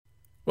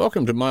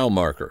Welcome to Mile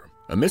Marker,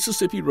 a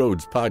Mississippi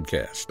Roads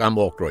podcast. I'm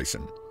Walt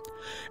Royson.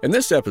 In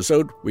this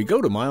episode, we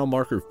go to mile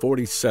marker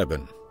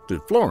 47, to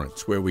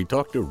Florence, where we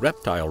talk to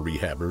reptile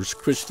rehabbers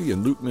Christy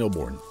and Luke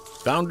Milbourne,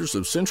 founders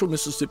of Central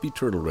Mississippi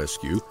Turtle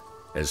Rescue,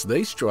 as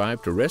they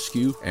strive to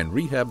rescue and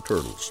rehab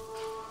turtles.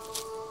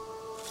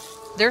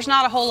 There's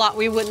not a whole lot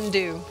we wouldn't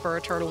do for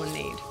a turtle in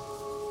need.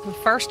 The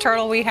first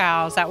turtle we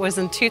housed, that was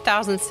in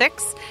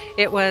 2006.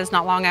 It was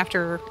not long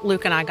after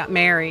Luke and I got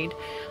married.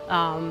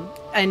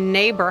 A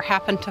neighbor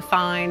happened to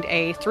find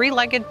a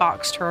three-legged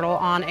box turtle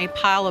on a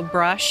pile of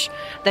brush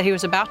that he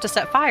was about to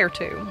set fire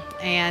to.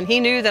 And he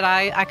knew that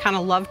I kind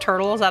of loved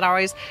turtles. I'd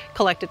always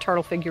collected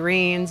turtle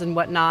figurines and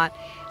whatnot.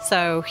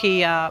 So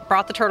he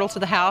brought the turtle to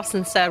the house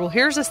and said, well,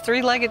 here's this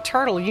three-legged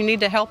turtle. You need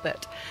to help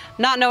it.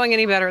 Not knowing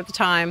any better at the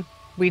time,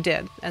 we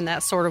did. And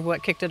that's sort of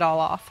what kicked it all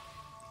off.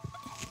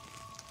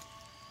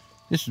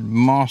 This is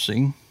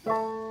Mossy,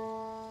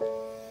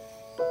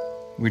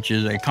 which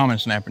is a common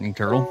snapping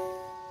turtle.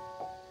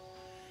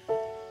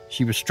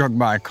 She was struck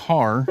by a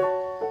car.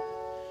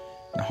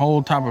 The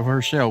whole top of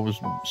her shell was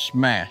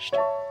smashed.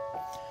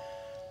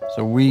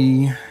 So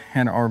we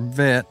had our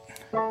vet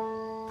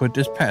put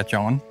this patch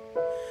on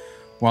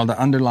while the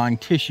underlying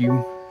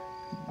tissue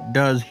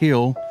does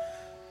heal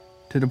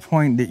to the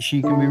point that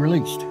she can be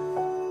released.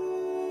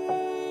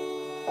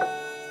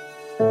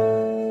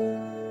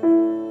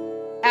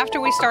 After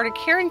we started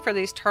caring for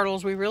these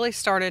turtles, we really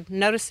started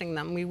noticing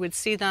them. We would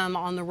see them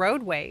on the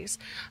roadways,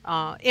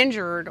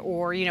 injured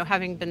or,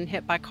 having been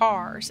hit by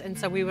cars. And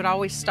so we would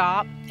always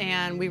stop,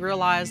 and we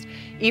realized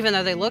even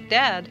though they looked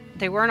dead,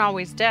 they weren't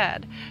always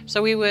dead.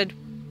 So we would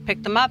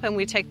pick them up and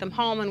we'd take them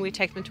home and we'd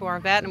take them to our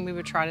vet and we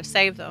would try to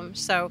save them.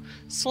 So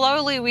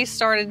slowly we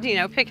started,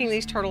 picking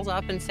these turtles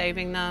up and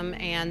saving them.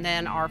 And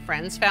then our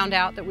friends found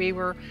out that we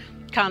were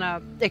kind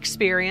of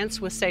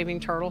experienced with saving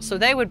turtles. So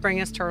they would bring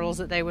us turtles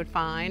that they would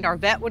find. Our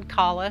vet would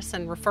call us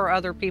and refer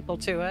other people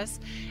to us.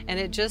 And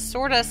it just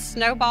sort of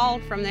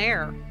snowballed from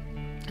there.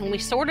 And we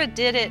sort of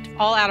did it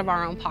all out of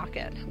our own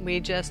pocket. We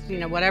just,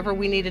 whatever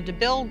we needed to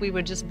build, we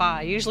would just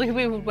buy. Usually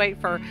we would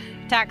wait for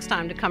tax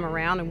time to come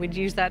around and we'd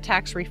use that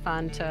tax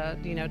refund to,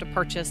 to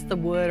purchase the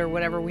wood or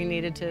whatever we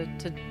needed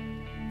to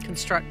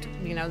construct,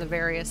 the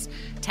various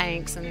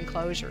tanks and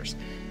enclosures.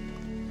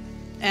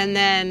 And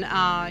then,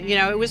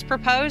 it was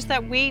proposed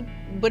that we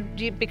would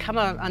become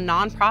a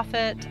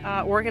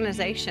nonprofit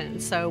organization.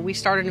 So we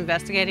started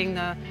investigating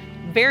the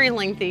very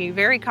lengthy,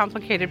 very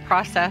complicated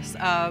process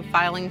of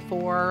filing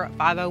for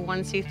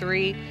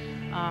 501c3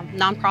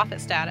 nonprofit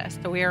status.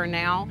 So we are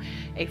now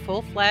a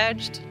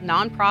full-fledged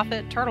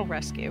nonprofit turtle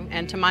rescue.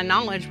 And to my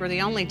knowledge, we're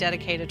the only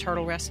dedicated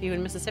turtle rescue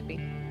in Mississippi.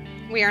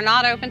 We are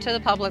not open to the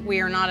public.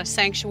 We are not a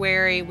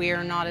sanctuary. We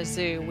are not a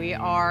zoo. We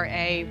are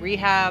a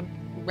rehab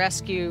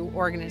rescue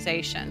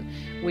organization.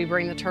 We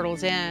bring the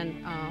turtles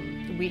in,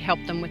 we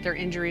help them with their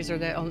injuries or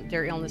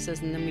their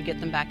illnesses, and then we get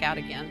them back out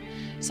again.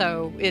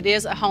 So it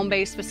is a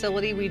home-based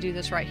facility. We do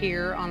this right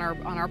here on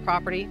our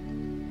property.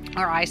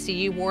 Our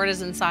ICU ward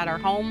is inside our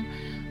home.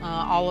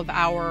 All of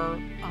our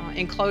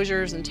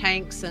enclosures and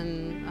tanks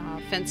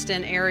and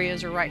fenced-in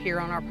areas are right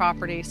here on our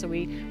property. So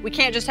we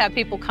can't just have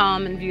people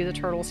come and view the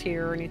turtles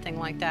here or anything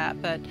like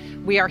that, but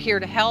we are here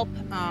to help.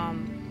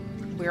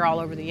 We're all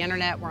over the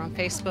internet. We're on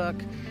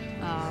Facebook.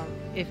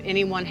 If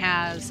anyone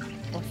has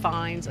or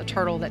finds a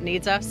turtle that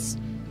needs us,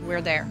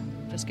 we're there.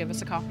 Just give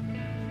us a call.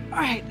 All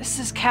right, this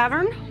is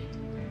Cavern.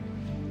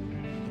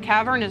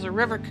 Cavern is a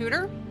river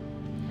cooter.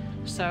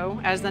 So,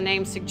 as the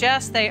name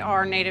suggests, they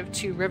are native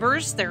to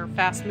rivers. They're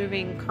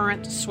fast-moving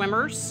current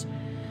swimmers.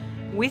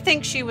 We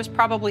think she was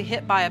probably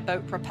hit by a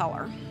boat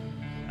propeller.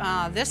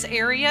 This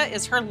area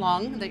is her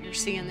lung that you're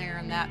seeing there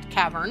in that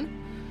cavern.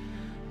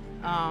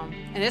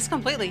 And it's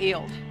completely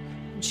healed.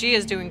 She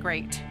is doing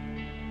great.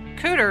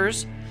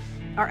 Cooters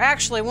are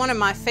actually one of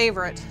my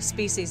favorite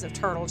species of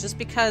turtle just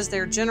because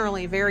they're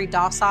generally very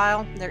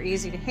docile. They're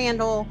easy to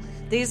handle.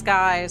 These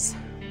guys,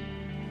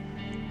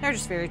 they're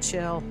just very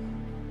chill.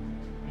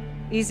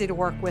 Easy to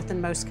work with in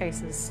most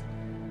cases.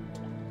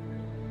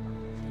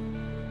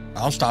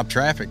 I'll stop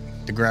traffic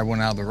to grab one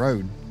out of the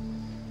road,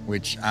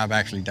 which I've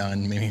actually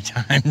done many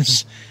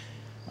times.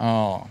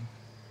 And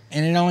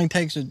it only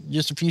takes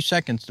just a few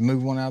seconds to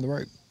move one out of the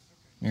road,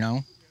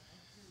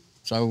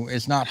 So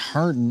it's not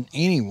hurting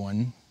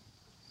anyone,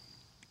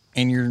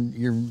 and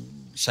you're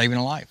saving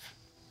a life.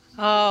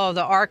 Oh,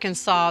 the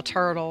Arkansas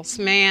turtles.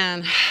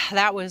 Man,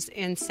 that was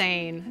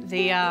insane.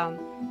 The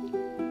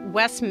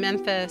West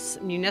Memphis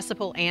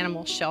Municipal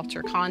Animal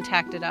Shelter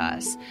contacted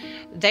us.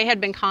 They had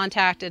been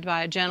contacted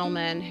by a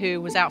gentleman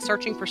who was out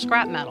searching for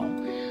scrap metal,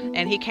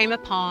 and he came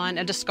upon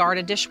a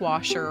discarded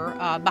dishwasher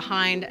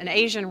behind an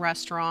Asian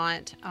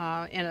restaurant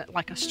in a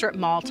strip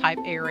mall type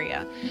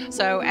area.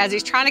 So as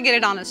he's trying to get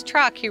it on his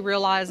truck, he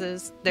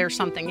realizes there's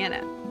something in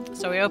it.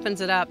 So he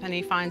opens it up and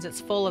he finds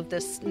it's full of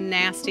this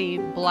nasty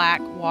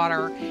black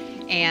water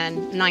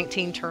and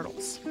 19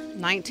 turtles,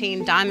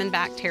 19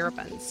 diamondback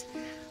terrapins.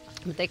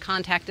 They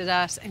contacted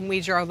us, and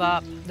we drove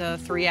up the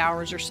 3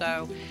 hours or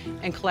so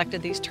and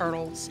collected these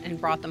turtles and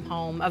brought them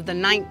home. Of the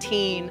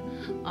 19,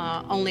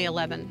 only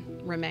 11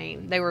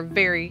 remain. They were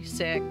very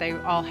sick. They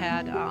all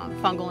had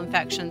fungal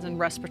infections and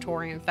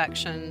respiratory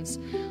infections.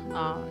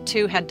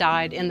 2 had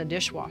died in the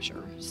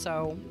dishwasher.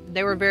 So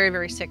they were very,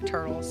 very sick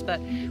turtles.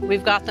 But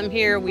we've got them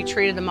here. We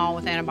treated them all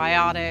with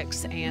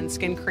antibiotics and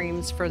skin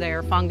creams for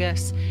their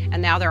fungus.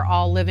 And now they're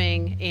all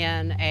living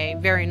in a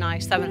very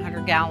nice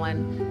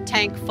 700-gallon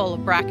tank full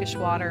of brackish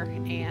water,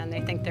 and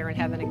they think they're in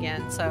heaven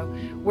again. So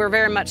we're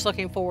very much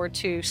looking forward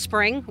to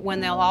spring, when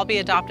they'll all be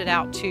adopted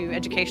out to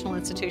educational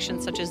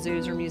institutions such as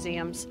zoos or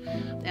museums,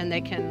 and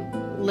they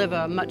can live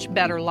a much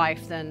better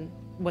life than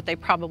what they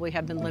probably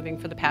have been living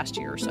for the past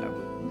year or so.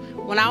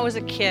 When I was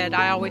a kid,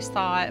 I always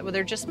thought, well,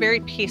 they're just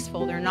very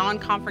peaceful, they're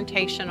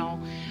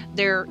non-confrontational,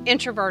 they're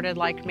introverted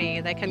like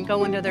me, they can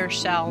go into their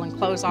shell and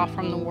close off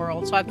from the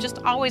world. So I've just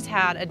always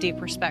had a deep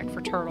respect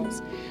for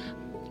turtles.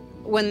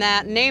 When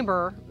that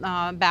neighbor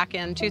back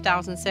in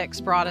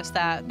 2006 brought us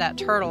that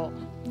turtle,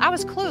 I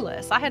was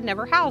clueless. I had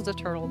never housed a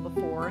turtle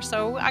before,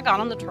 so I got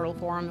on the turtle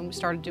forum and we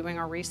started doing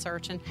our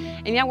research. And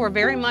yeah, we're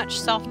very much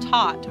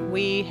self-taught.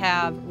 We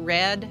have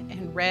read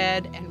and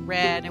read and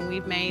read, and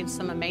we've made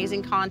some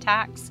amazing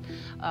contacts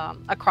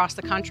across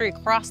the country,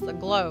 across the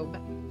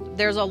globe.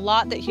 There's a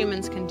lot that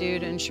humans can do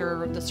to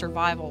ensure the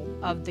survival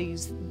of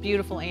these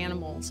beautiful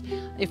animals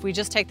if we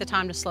just take the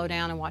time to slow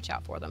down and watch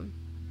out for them.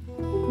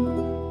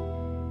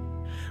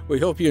 We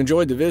hope you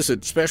enjoyed the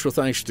visit. Special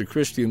thanks to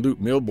Christy and Luke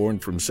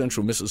Milbourne from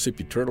Central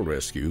Mississippi Turtle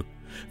Rescue.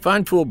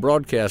 Find full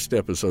broadcast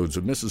episodes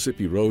of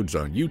Mississippi Roads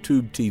on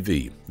YouTube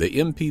TV, the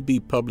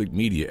MPB Public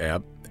Media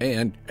app,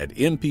 and at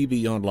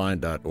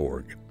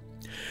mpbonline.org.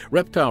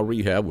 Reptile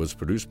Rehab was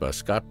produced by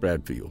Scott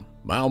Bradfield.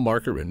 Mile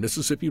Marker and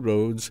Mississippi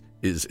Roads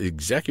is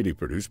executive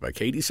produced by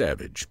Katie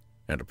Savage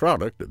and a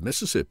product of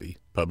Mississippi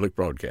Public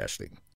Broadcasting.